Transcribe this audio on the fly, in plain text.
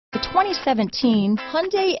2017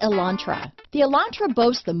 Hyundai Elantra. The Elantra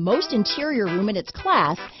boasts the most interior room in its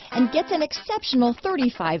class and gets an exceptional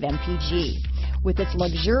 35 mpg. With its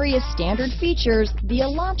luxurious standard features, the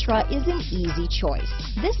Elantra is an easy choice.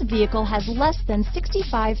 This vehicle has less than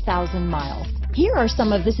 65,000 miles. Here are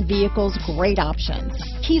some of this vehicle's great options: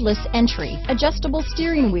 keyless entry, adjustable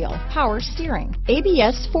steering wheel, power steering,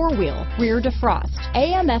 ABS 4-wheel, rear defrost,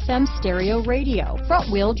 AM/FM stereo radio,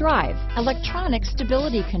 front-wheel drive, electronic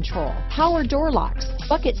stability control, power door locks,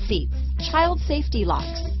 bucket seats, child safety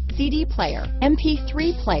locks, CD player,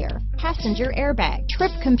 MP3 player, passenger airbag,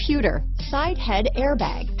 trip computer, side head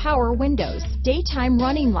airbag, power windows, daytime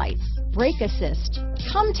running lights, brake assist.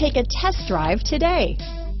 Come take a test drive today.